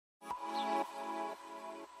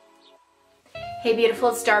Hey beautiful,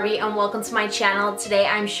 it's Darby and welcome to my channel. Today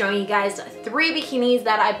I'm showing you guys 3 bikinis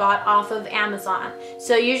that I bought off of Amazon.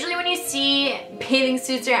 So usually when you see bathing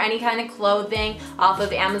suits or any kind of clothing off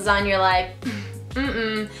of Amazon, you're like,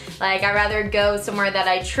 like I'd rather go somewhere that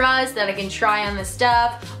I trust, that I can try on the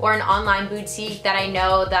stuff, or an online boutique that I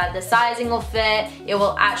know that the sizing will fit, it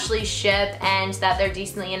will actually ship, and that they're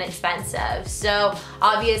decently inexpensive. So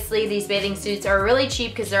obviously these bathing suits are really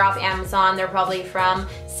cheap because they're off Amazon. They're probably from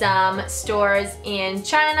some stores in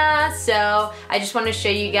China. So I just want to show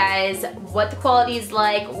you guys what the quality is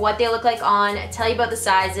like, what they look like on, tell you about the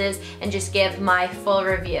sizes, and just give my full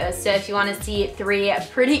review. So if you want to see 3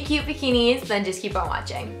 pretty cute bikinis, then just keep on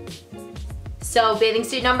watching. So bathing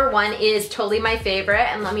suit number 1 is totally my favorite,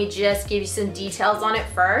 and let me just give you some details on it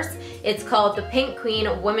first. It's called the Pink Queen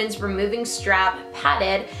Women's Removing Strap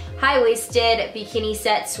Padded High-Waisted Bikini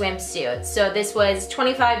Set Swimsuit. So this was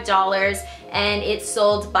 $25 and it's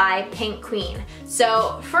sold by Pink Queen.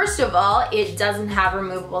 So first of all, it doesn't have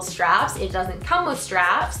removable straps. It doesn't come with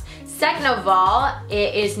straps. Second of all,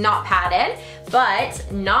 it is not padded,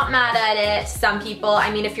 but not mad at it. Some people,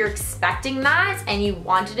 I mean, if you're expecting that and you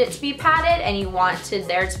wanted it to be padded and you wanted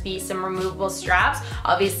there to be some removable straps,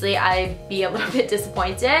 obviously I'd be a little bit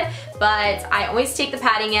disappointed, but I always take the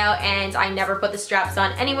padding out and I never put the straps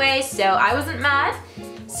on anyway, so I wasn't mad.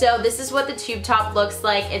 So this is what the tube top looks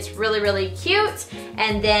like. It's really, really cute.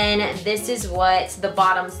 And then this is what the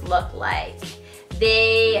bottoms look like.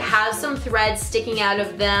 They have some threads sticking out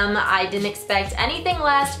of them. I didn't expect anything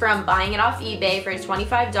less from buying it off eBay for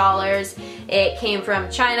 $25. It came from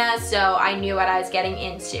China, so I knew what I was getting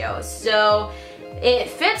into. So it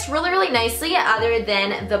fits really, really nicely other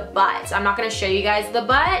than the butt. I'm not gonna show you guys the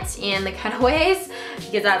butt in the cutaways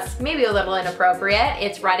because that's maybe a little inappropriate.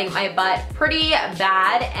 It's riding my butt pretty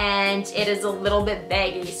bad and it is a little bit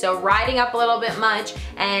baggy. So riding up a little bit much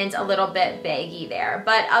and a little bit baggy there.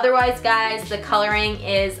 But otherwise guys, the coloring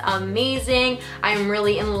is amazing. I'm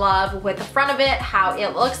really in love with the front of it, how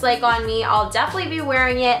it looks like on me. I'll definitely be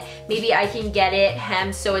wearing it. Maybe I can get it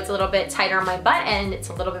hemmed so it's a little bit tighter on my butt and it's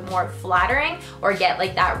a little bit more flattering, or get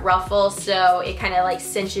like that ruffle so it kind of like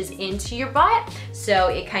cinches into your butt, so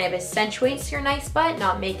it kind of accentuates your nice butt,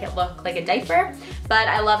 not make it look like a diaper. But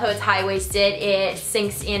I love how it's high-waisted. It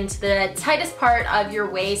sinks into the tightest part of your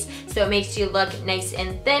waist, so it makes you look nice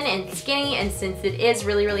and thin and skinny. And since it is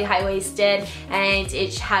really, really high-waisted and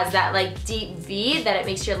it has that like deep V, that it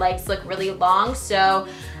makes your legs look really long. So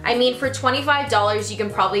I mean, for $25, you can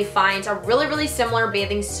probably find a really, really similar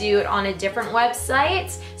bathing suit on a different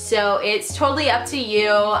website. So it's totally up to you.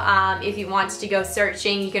 If you want to go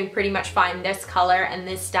searching, you can pretty much find this color and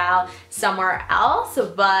this style somewhere else.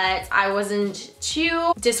 But I wasn't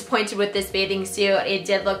too disappointed with this bathing suit. It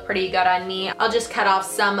did look pretty good on me. I'll just cut off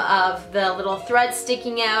some of the little threads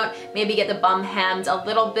sticking out, maybe get the bum hemmed a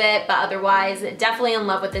little bit, but otherwise, definitely in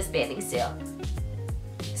love with this bathing suit.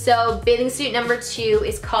 So bathing suit number 2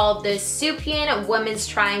 is called the SUPPION Women's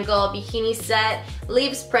Triangle Bikini Set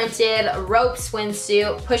Leaves Printed Rope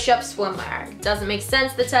Swimsuit Push-Up Swimwear. Doesn't make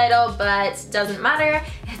sense, the title, but doesn't matter.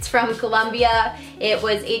 It's from Colombia. It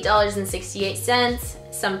was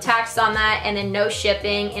 $8.68, some tax on that, and then no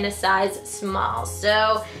shipping in a size small.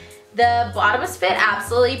 So the bottoms fit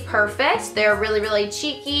absolutely perfect. They're really, really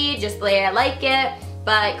cheeky, just the way I like it,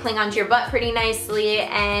 but cling onto your butt pretty nicely,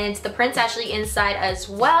 and the print's actually inside as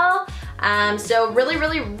well. So really,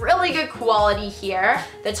 really, really good quality here.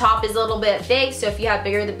 The top is a little bit big, so if you have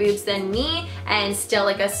bigger the boobs than me and still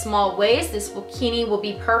like a small waist, this bikini will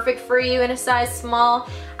be perfect for you in a size small.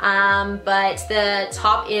 But the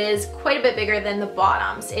top is quite a bit bigger than the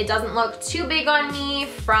bottoms. It doesn't look too big on me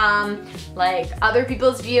from like other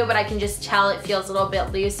people's view, but I can just tell it feels a little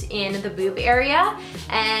bit loose in the boob area.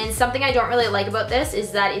 And something I don't really like about this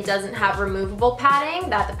is that it doesn't have removable padding,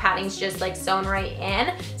 that the padding's just like sewn right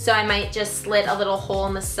in. So I might just slit a little hole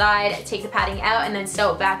in the side, take the padding out, and then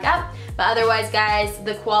sew it back up. But otherwise guys,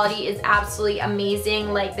 the quality is absolutely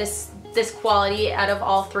amazing. Like this quality out of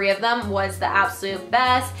all 3 of them was the absolute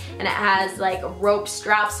best, and it has like rope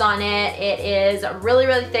straps on it. It is really,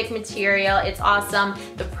 really thick material. It's awesome.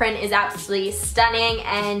 The print is absolutely stunning,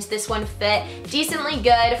 and this one fit decently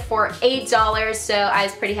good for $8, so I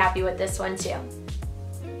was pretty happy with this one too.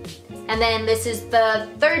 And then this is the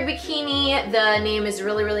 3rd bikini. The name is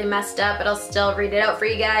really, really messed up, but I'll still read it out for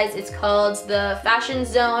you guys. It's called the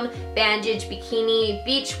Fashionzone Bandage Bikini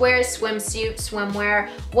Beachwear Swimsuit Swimwear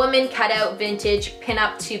Woman Cutout Vintage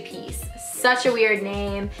Pinup 2-Piece. Such a weird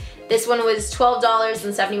name. This one was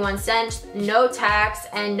 $12.71, no tax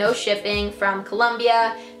and no shipping, from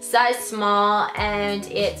Colombia, size small, and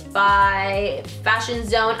it's by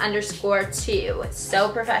Fashionzone _2. So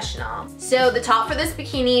professional. So the top for this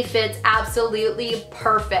bikini fits absolutely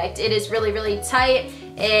perfect. It is really, really tight.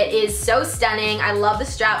 It is so stunning. I love the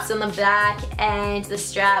straps on the back and the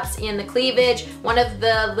straps in the cleavage. One of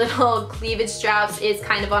the little cleavage straps is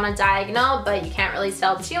kind of on a diagonal, but you can't really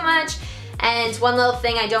tell too much. And one little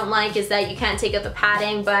thing I don't like is that you can't take out the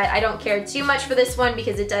padding, but I don't care too much for this one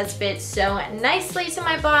because it does fit so nicely to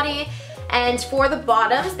my body. And for the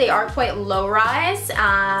bottoms, they are quite low rise.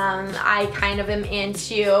 I kind of am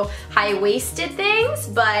into high-waisted things,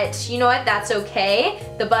 but you know what, that's okay.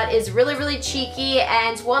 The butt is really, really cheeky,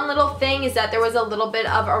 and one little thing is that there was a little bit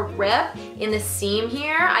of a rip in the seam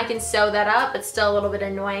here. I can sew that up, but still a little bit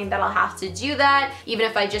annoying that I'll have to do that. Even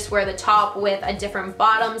if I just wear the top with a different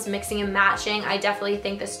bottoms, mixing and matching, I definitely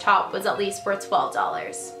think this top was at least worth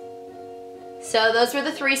 $12. So those were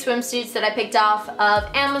the 3 swimsuits that I picked off of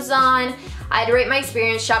Amazon. I'd rate my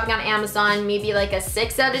experience shopping on Amazon maybe like a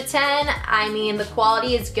 6 out of 10. I mean, the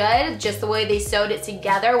quality is good, just the way they sewed it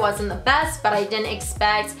together wasn't the best, but I didn't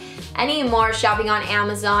expect any more shopping on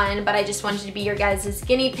Amazon, but I just wanted to be your guys'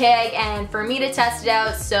 guinea pig and for me to test it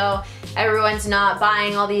out so everyone's not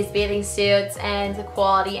buying all these bathing suits and the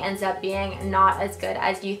quality ends up being not as good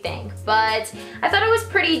as you think. But I thought it was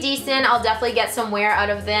pretty decent. I'll definitely get some wear out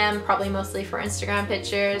of them, probably mostly for Instagram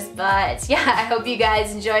pictures. But yeah, I hope you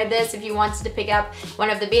guys enjoyed this. If you wanted to pick up one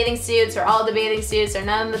of the bathing suits or all the bathing suits or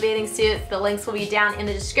none of the bathing suits, the links will be down in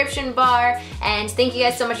the description bar. And thank you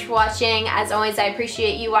guys so much for watching. As always, I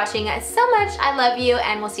appreciate you watching so much. I love you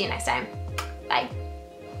and we'll see you next time. Bye.